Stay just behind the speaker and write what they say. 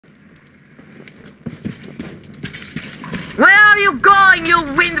you going, you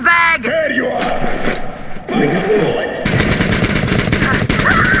windbag? There you are! Bite a bullet!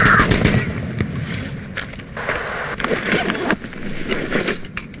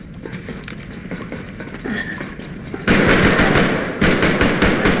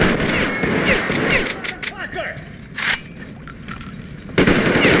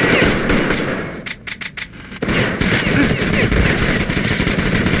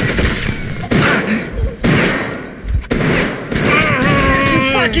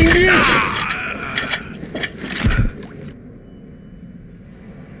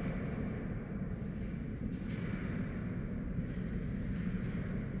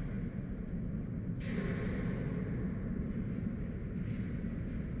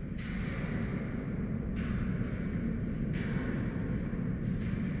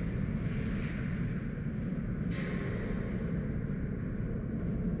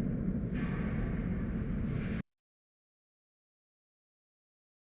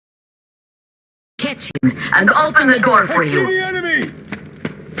 Kitchen and open the door for you. The enemy!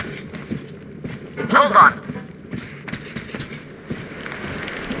 Hold on.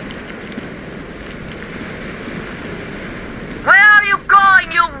 Where are you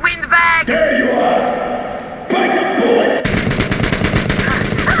going, you windbag? There you are! Bite a bullet!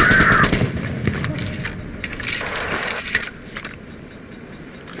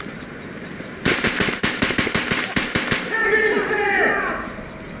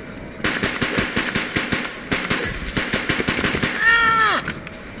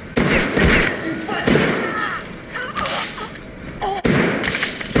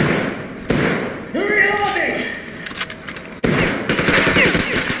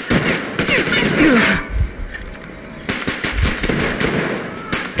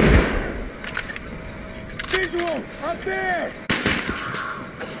 Up there!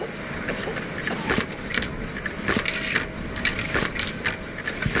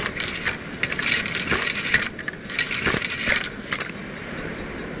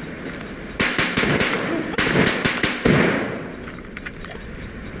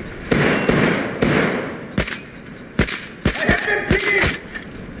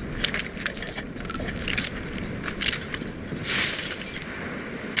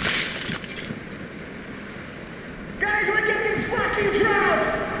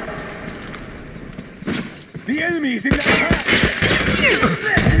 The enemy's in that house!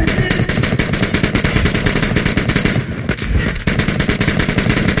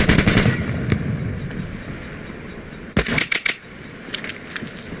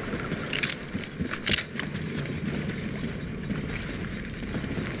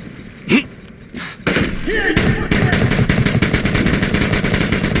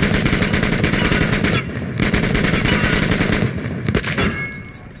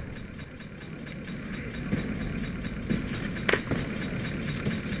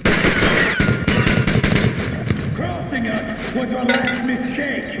 Was our last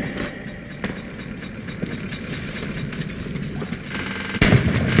mistake.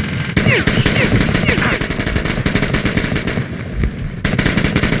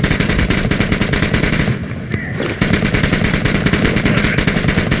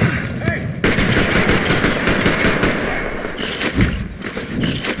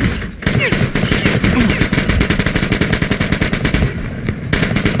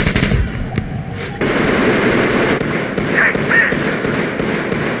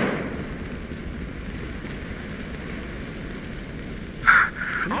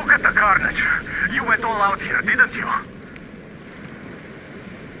 Look at the carnage. You went all out here, didn't you?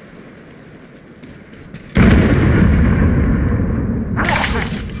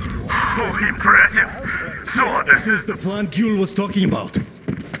 Oh, impressive. So This is the plant Yule was talking about. What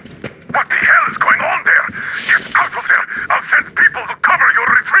the hell is going on there? Get out of there! I'll send people to cover your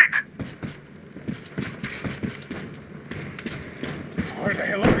retreat! Where the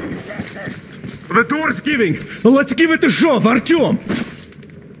hell are you, bastard? The door's giving. Let's give it a shove, Artyom.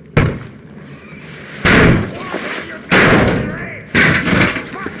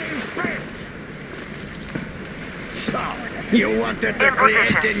 You wanted to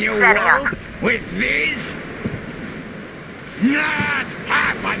create a new world with this? Not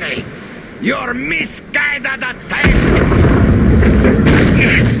happening! Your misguided attempt!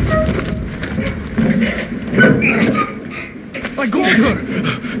 I got her!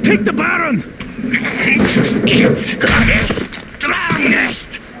 Take the Baron! It's the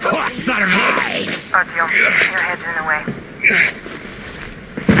strongest who survives! Artyom, your head's in the way.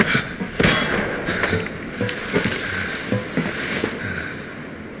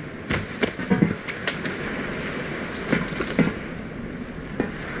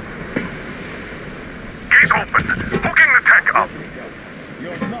 Gate open. Hooking the tank up.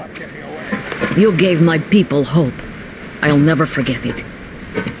 You gave my people hope. I'll never forget it.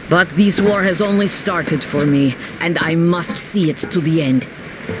 But this war has only started for me, and I must see it to the end.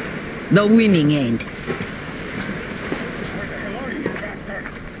 The winning end.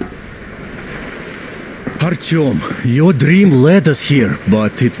 Artyom, your dream led us here,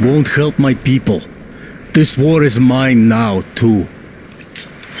 but it won't help my people. This war is mine now, too.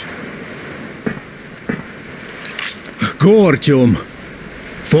 Go, Artyom.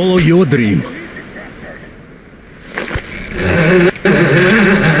 Follow your dream.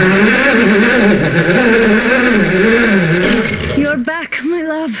 You're back, my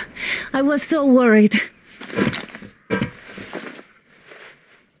love. I was so worried.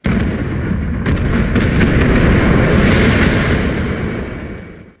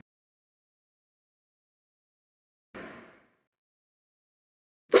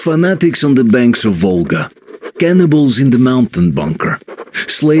 Fanatics on the banks of Volga, cannibals in the mountain bunker,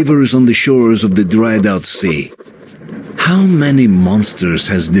 slavers on the shores of the dried-out sea. How many monsters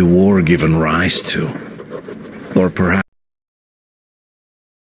has the war given rise to? Or perhaps...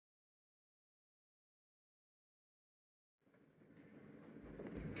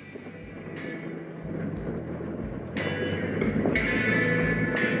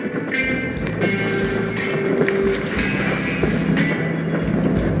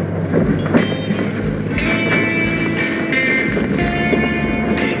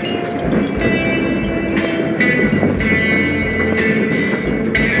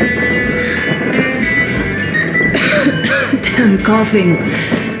 I'm coughing.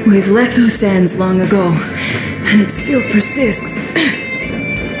 We've left those sands long ago, and it still persists.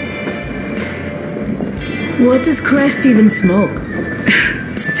 What does Crest even smoke?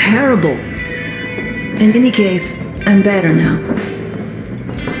 It's terrible. In any case, I'm better now.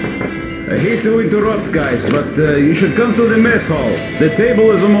 I hate to interrupt, guys, but you should come to the mess hall. The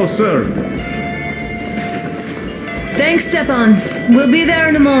table is almost served. Thanks, Stepan. We'll be there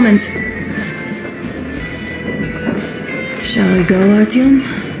in a moment. Shall we go, Artyom?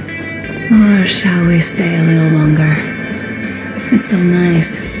 Or shall we stay a little longer? It's so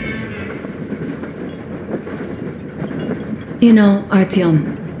nice. You know,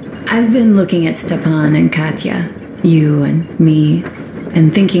 Artyom, I've been looking at Stepan and Katya, you and me,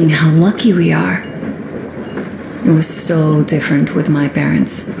 and thinking how lucky we are. It was so different with my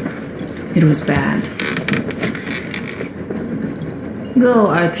parents. It was bad. Go,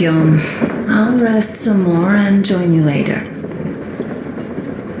 Artyom. I'll rest some more and join you later.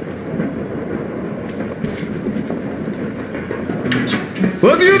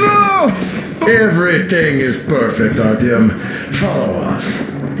 What do you know? Everything is perfect, Artyom. Follow us.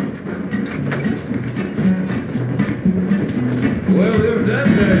 Well, if that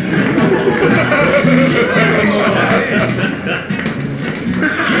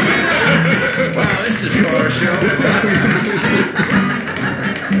Wow, this is for a show.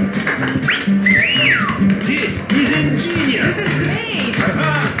 This is ingenious! This is great!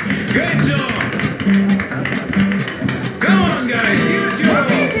 Great job! Come on, guys, give it your all!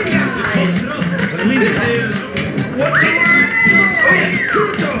 This is... what's the word? Oh, yeah,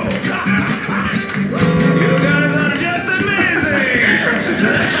 Kuto! You guys are just amazing!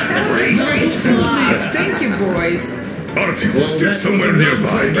 Such great stuff. Thank you, boys. Artyom will sit somewhere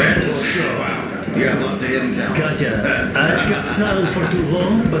nearby. You have lots of hidden talents. Katya, I've kept silent for too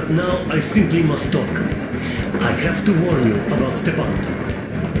long, but now I simply must talk. I have to warn you about Stepan.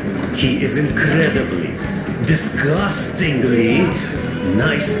 He is incredibly, disgustingly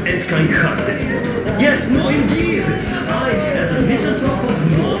nice and kind-hearted. Yes, no, indeed. I, as a misanthrope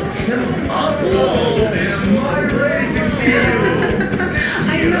of love, am appalled. My way to see you.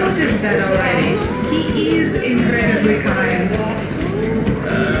 I noticed that already. He is incredibly kind.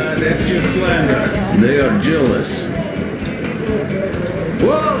 That's just slander. They are jealous.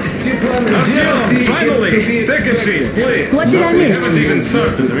 Well, Stepan and jealousy is Finally! to be Take a seat, expected. please. What did I miss? Haven't even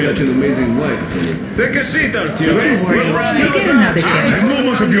started With such yet. an amazing wife. Take a seat, Artyom. Don't worry, you get another chance. A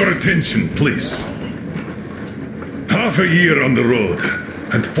moment of your attention, please. Half a year on the road,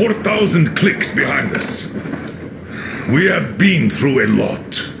 and 4,000 clicks behind us. We have been through a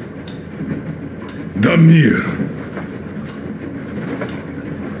lot. Damir.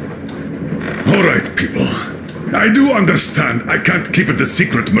 All right, people. I do understand I can't keep it a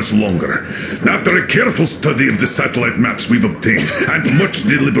secret much longer. After a careful study of the satellite maps we've obtained and much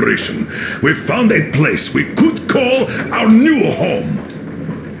deliberation, we've found a place we could call our new home.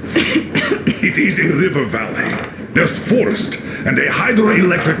 It is a river valley. There's forest and a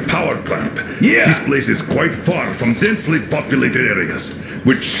hydroelectric power plant. Yeah. This place is quite far from densely populated areas,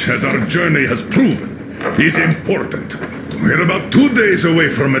 which, as our journey has proven, is important. we're about 2 days away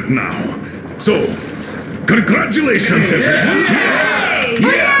from it now. So, congratulations, everyone.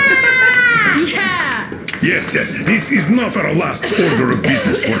 Yet, this is not our last order of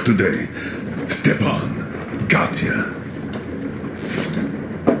business for today. Stepan, Katya.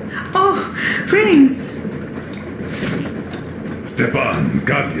 Oh, rings! Stepan,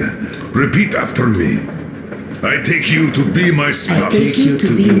 Katya, repeat after me. I take you to be my spouse. I take you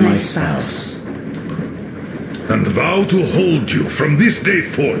to be my spouse. And vow to hold you from this day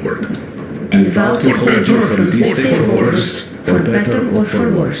forward. And vow to hold you from this day forward, for better or for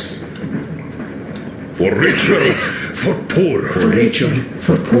worse. For richer, for poorer. For richer,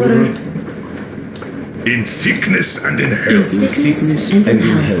 for poorer. In sickness and in In health. sickness and in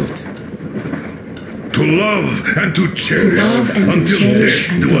health. To love and to To cherish love and to until cherish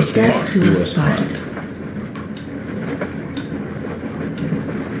death do until us death part. do us part.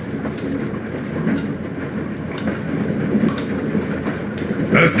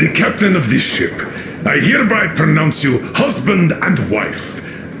 As the captain of this ship, I hereby pronounce you husband and wife.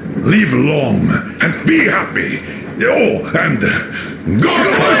 Live long and be happy. Oh, and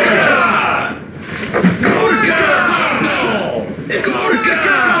Gorka! Gorka!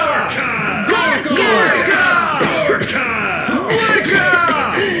 Gorka!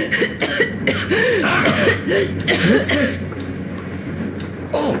 What's that?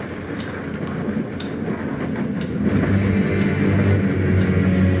 Oh!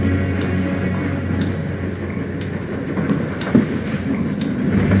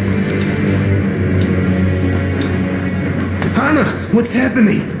 Anna, what's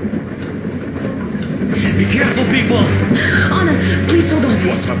happening? Be careful, people! Anna, please hold on.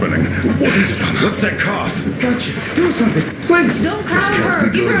 What's happening? What is it, Anna? What's that cough? Gotcha. Do something, please. Don't crowd her!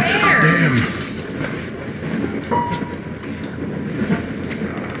 Give her air! Damn.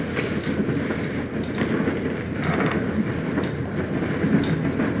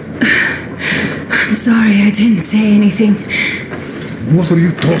 I'm sorry I didn't say anything. What are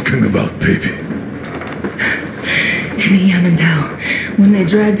you talking about, baby? In the Yamantau, when they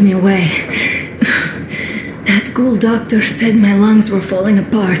dragged me away, that ghoul doctor said my lungs were falling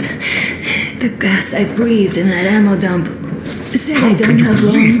apart. The gas I breathed in that ammo dump said I How don't can you have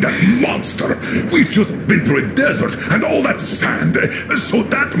long. believe that monster? We've just been through a desert and all that sand, so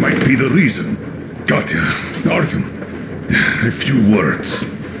that might be the reason. Katya, Artyom, a few words.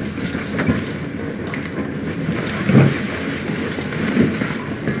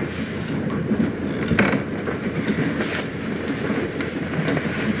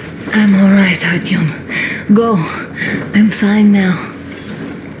 I'm all right, Artyom. Go. I'm fine now.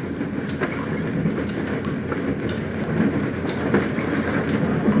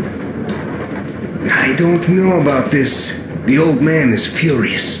 I don't know about this. The old man is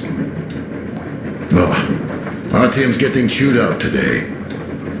furious. Oh, Artyom's getting chewed out today.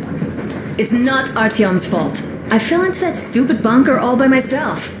 It's not Artyom's fault. I fell into that stupid bunker all by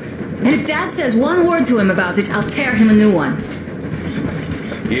myself. And if Dad says one word to him about it, I'll tear him a new one.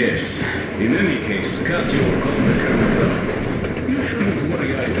 Yes. In any case, cut your collar. You shouldn't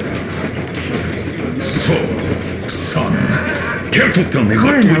worry either. So, son, care to tell me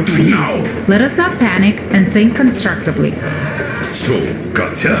what Colonel, to do please. now? Let us not panic and think constructively. So,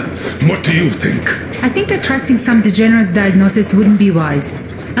 Katya, what do you think? I think that trusting some degenerate's diagnosis wouldn't be wise.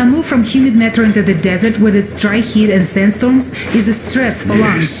 A move from humid metro into the desert with its dry heat and sandstorms is a stress for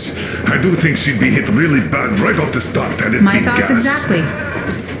lungs. Yes, I do think she'd be hit really bad right off the start had it My been thoughts gas. exactly.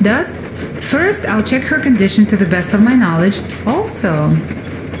 Thus, first I'll check her condition to the best of my knowledge. Also,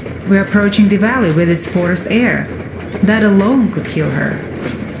 we're approaching the valley with its forest air. That alone could heal her.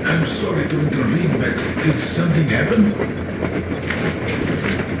 I'm sorry to intervene, but did something happen?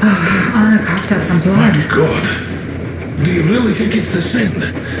 Anna coughed up some blood. My God. Do you really think it's the same?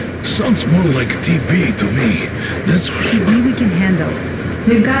 Sounds more like TB to me. That's for sure. TB we can handle.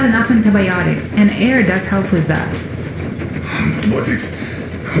 We've got enough antibiotics, and air does help with that. What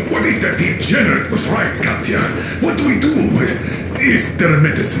if that degenerate was right, Katya? What do we do? Is there a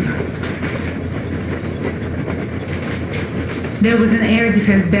medicine? There was an air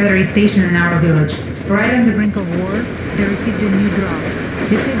defense battery station in our village. Right on the brink of war, they received a new drug.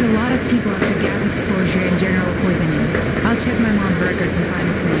 It saved a lot of people after gas exposure and general poisoning. I'll check my mom's records and find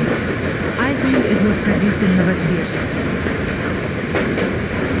its name. I think it was produced in Novosibirsk.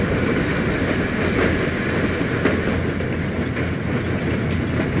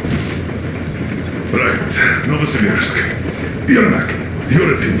 Right, Novosibirsk. Yermak,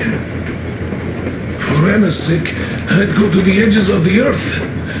 your opinion? For Anna's sake, I'd go to the edges of the earth.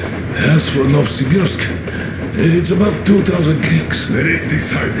 As for Novosibirsk, it's about 2,000 clicks. Then it's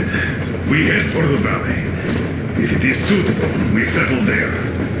decided. We head for the valley. If it is suitable, we settle there.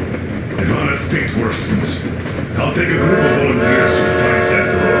 If Anna's state worsens, I'll take a group of volunteers to find that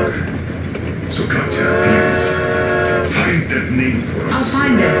drug. So Katya, please, find that name for us. I'll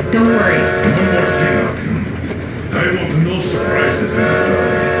find it, don't worry. One more thing, Artyom. I want no surprises in the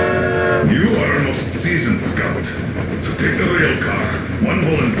valley. You are our most seasoned scout, so take the rail car, one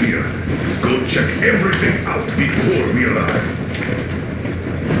volunteer. Go check everything out before we arrive.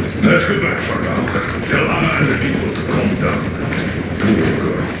 Let's go back for now. Tell Anna and the people to calm down. Poor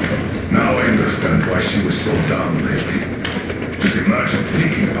girl. Now I understand why she was so down lately. Just imagine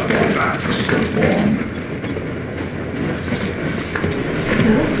thinking about our path for so long.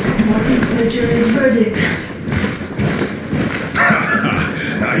 So, what is the jury's verdict?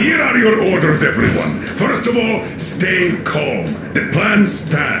 Now here are your orders, everyone. First of all, stay calm. The plan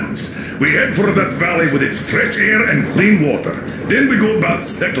stands. We head for that valley with its fresh air and clean water. Then we go about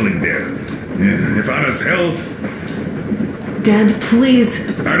settling there. If Anna's health... Dad,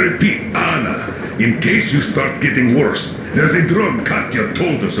 please. I repeat, Anna, in case you start getting worse, there's a drug Katya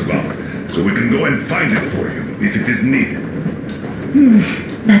told us about, so we can go and find it for you, if it is needed.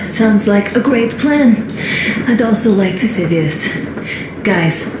 That sounds like a great plan. I'd also like to say this.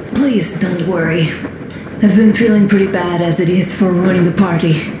 Guys, please don't worry. I've been feeling pretty bad as it is for ruining the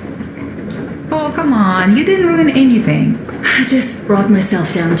party. Oh, come on, you didn't ruin anything. I just brought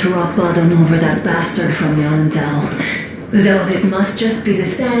myself down to rock bottom over that bastard from Yolantau. Though it must just be the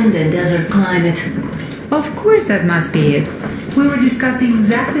sand and desert climate. Of course that must be it. We were discussing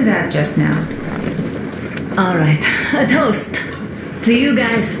exactly that just now. Alright, a toast. To you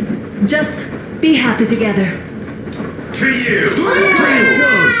guys. Just be happy together. To you! Great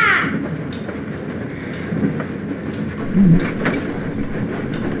toast!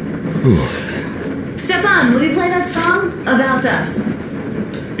 Stefan, will you play that song? About us.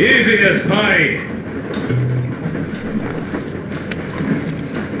 Easy as pie.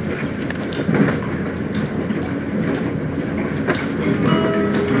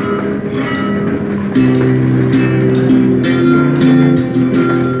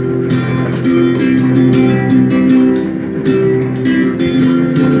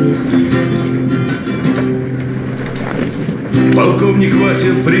 Полковник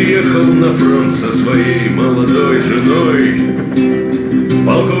Васин приехал на фронт со своей молодой женой.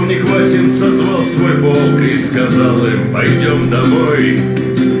 Полковник Васин созвал свой полк и сказал им: пойдем домой.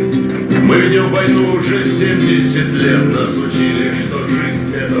 Мы ведем войну уже 70 лет, нас учили, что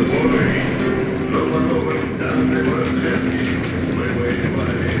жизнь это бой. Но по новым данным разведки мы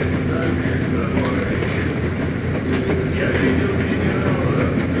воевали сами с собой. Я видел генерала,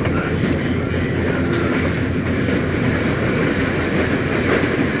 на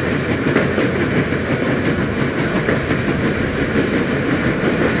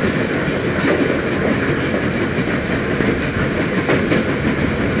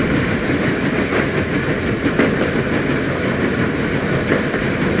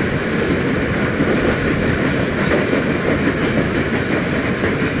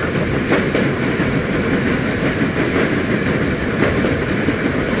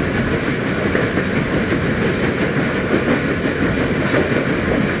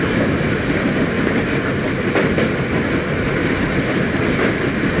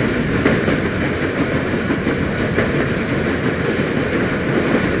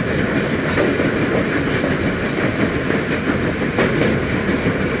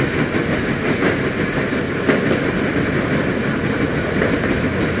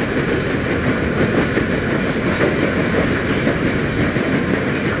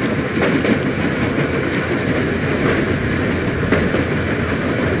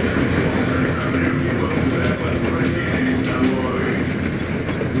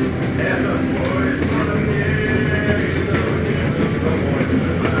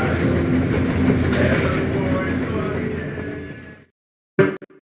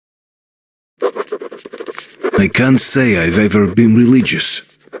I can't say I've ever been religious,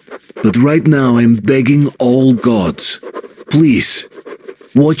 but right now I'm begging all gods, please,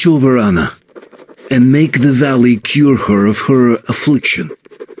 watch over Anna, and make the valley cure her of her affliction.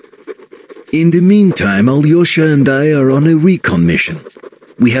 In the meantime, Alyosha and I are on a recon mission.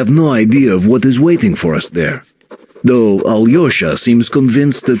 We have no idea of what is waiting for us there, though Alyosha seems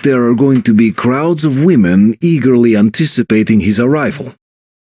convinced that there are going to be crowds of women eagerly anticipating his arrival.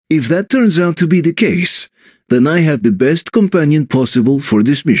 If that turns out to be the case, then I have the best companion possible for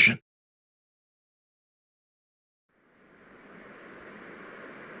this mission.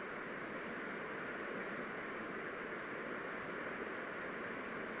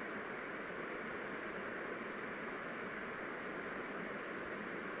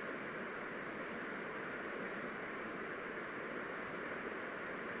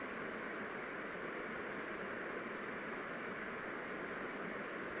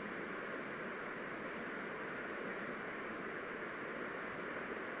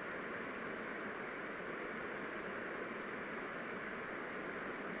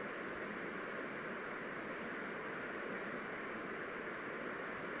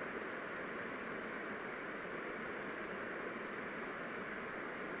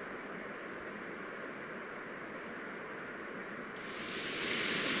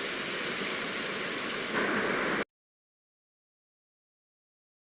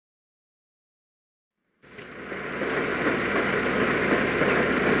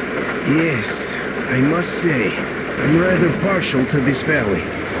 Yes, I must say, I'm rather partial to this valley.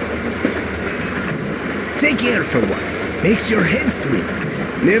 Take air for one. Makes your head swim.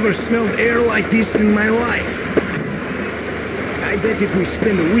 Never smelled air like this in my life. I bet if we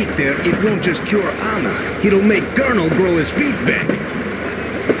spend a week there, it won't just cure Anna. It'll make Colonel grow his feet back.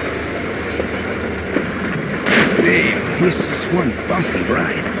 Damn, this is one bumpy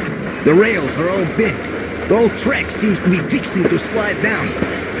ride. The rails are all bent. The whole track seems to be fixing to slide down.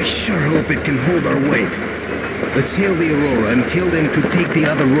 I sure hope it can hold our weight. Let's hail the Aurora and tell them to take the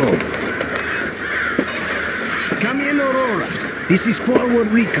other road. Come in, Aurora. This is forward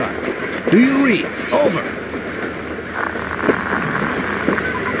recon. Do you read? Over.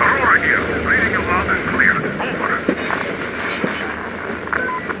 Aurora here. Reading you loud and clear. Over.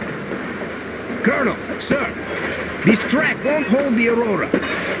 Colonel, sir. This track won't hold the Aurora.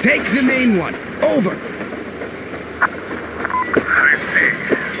 Take the main one. Over. I see.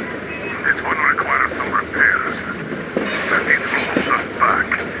 This one requires some repairs. That needs to hold us back.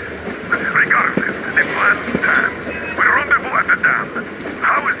 Regardless, the plan stands. We rendezvous at the dam.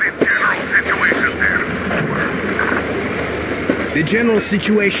 How is the general situation there? Over. The general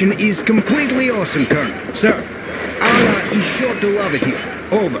situation is completely awesome, Colonel. Sir, Anna is sure to love it here.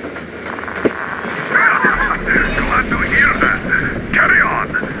 Over. Glad to hear that. Carry on.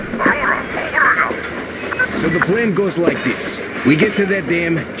 Aurora, over and out. So the plan goes like this. We get to that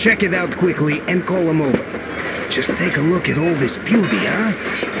dam, check it out quickly, and call them over. Just take a look at all this beauty, huh?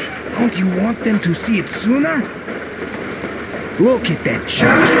 Don't you want them to see it sooner? Look at that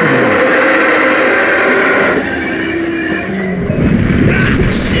church for one. Ah,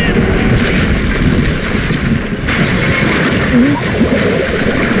 shit!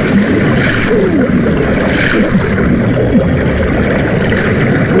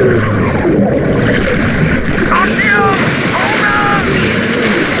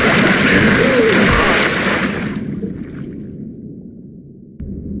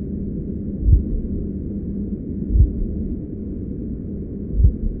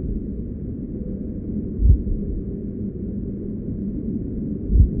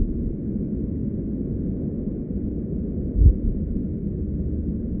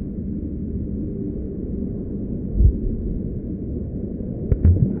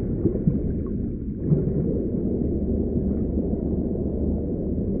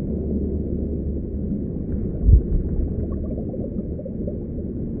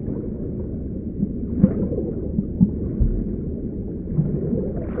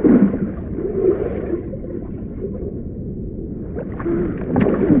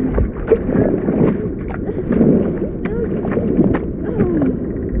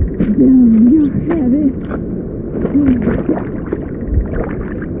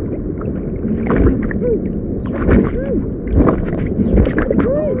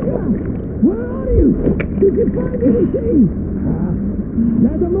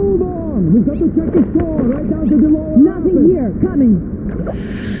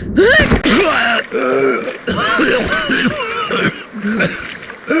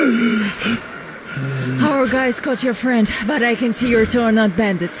 Our guys caught your friend, but I can see your two are not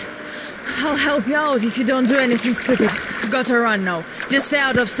bandits. I'll help you out if you don't do anything stupid. Gotta run now. Just stay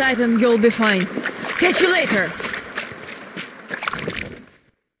out of sight and you'll be fine. Catch you later.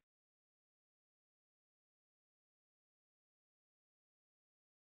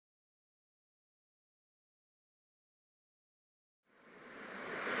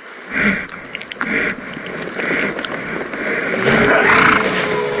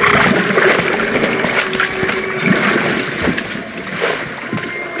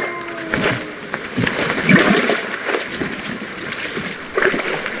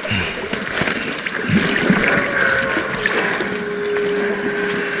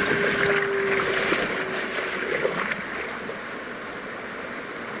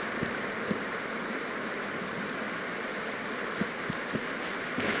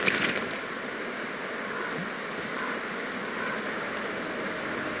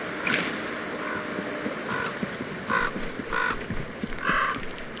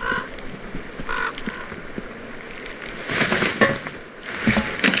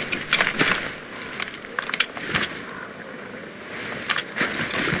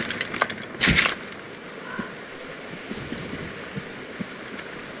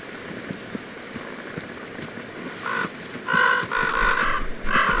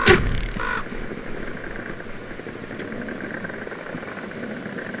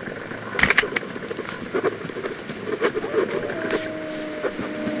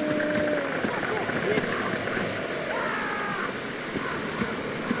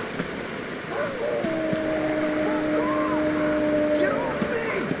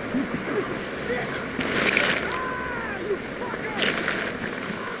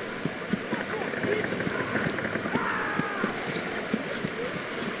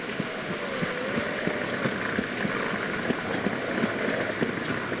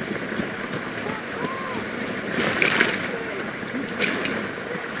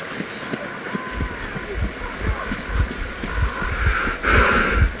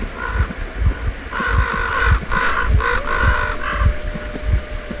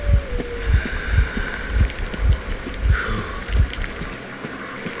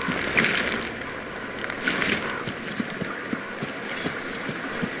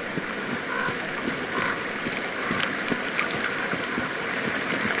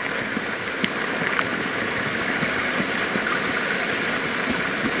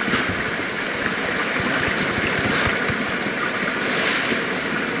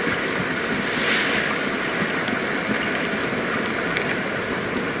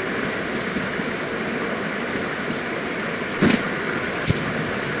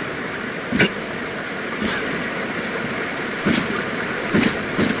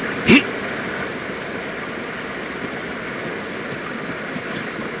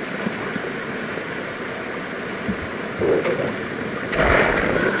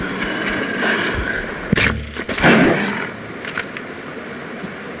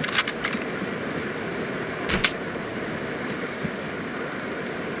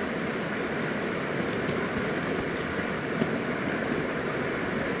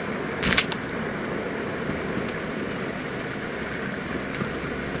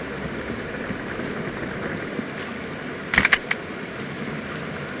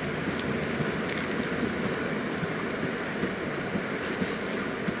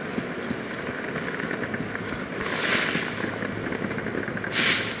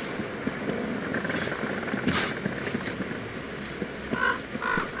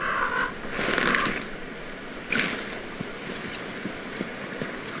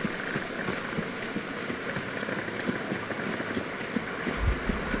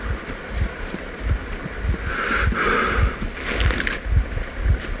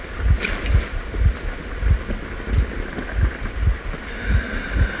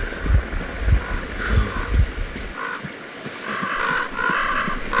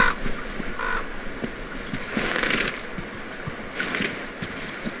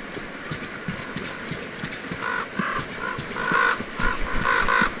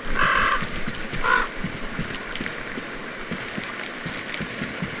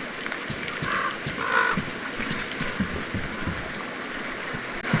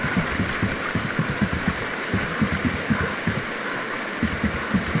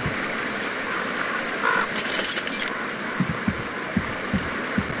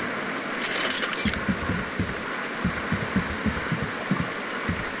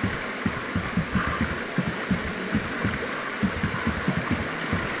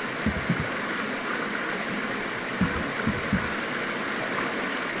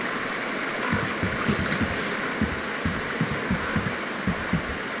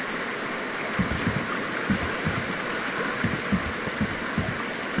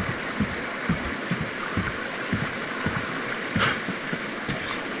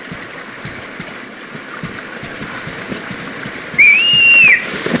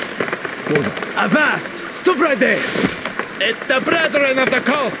 Avast! Stop right there! It's the brethren of the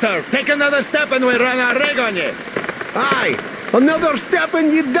coaster! Take another step and we run our rig on you! Aye! Another step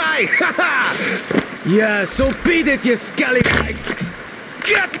and you die! Ha ha! Yeah, so beat it, you skelly...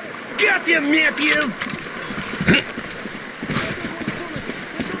 Get you, Matthews!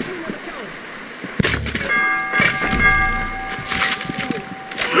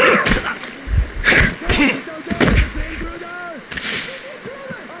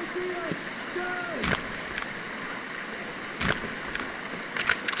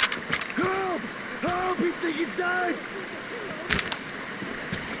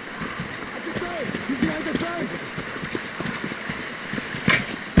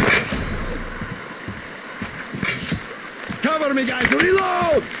 Cover me, guys!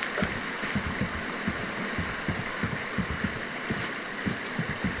 Reload!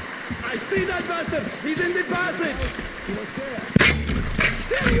 I see that bastard! He's in the passage!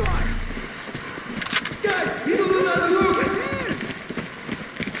 There you are! Guys, he's on another look!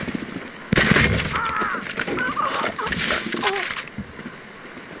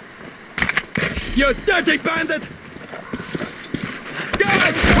 You dirty bandit!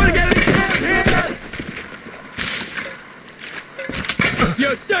 Guys, we're getting here!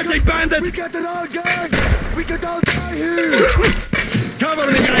 You dirty bandit! We got it all, guys! We could all die here! Cover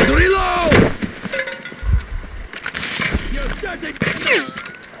me, guys! Reload! You dirty bandit!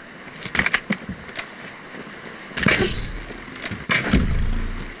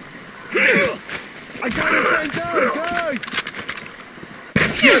 I got it right down, guys!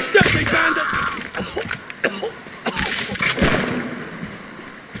 You dirty bandit!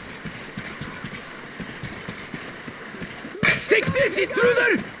 Take this,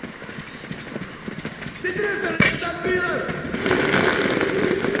 intruder! The drifter is that pillar!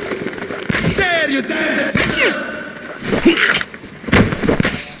 There, you damn it!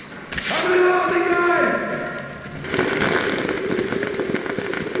 I'm reloading, guys!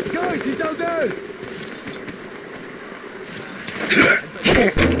 Guys, he's down there!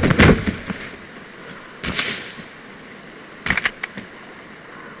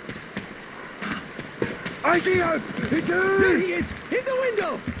 I see him! He's here! There he is! In the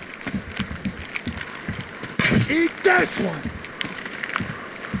window! Eat this one!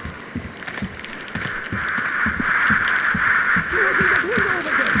 He was in that window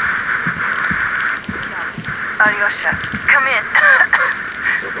over there! Alyosha, come in.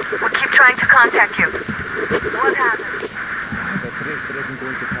 We keep trying to contact you. What happened? The drifter isn't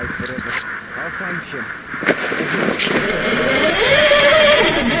going to fight forever. I'll find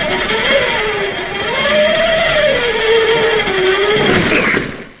him.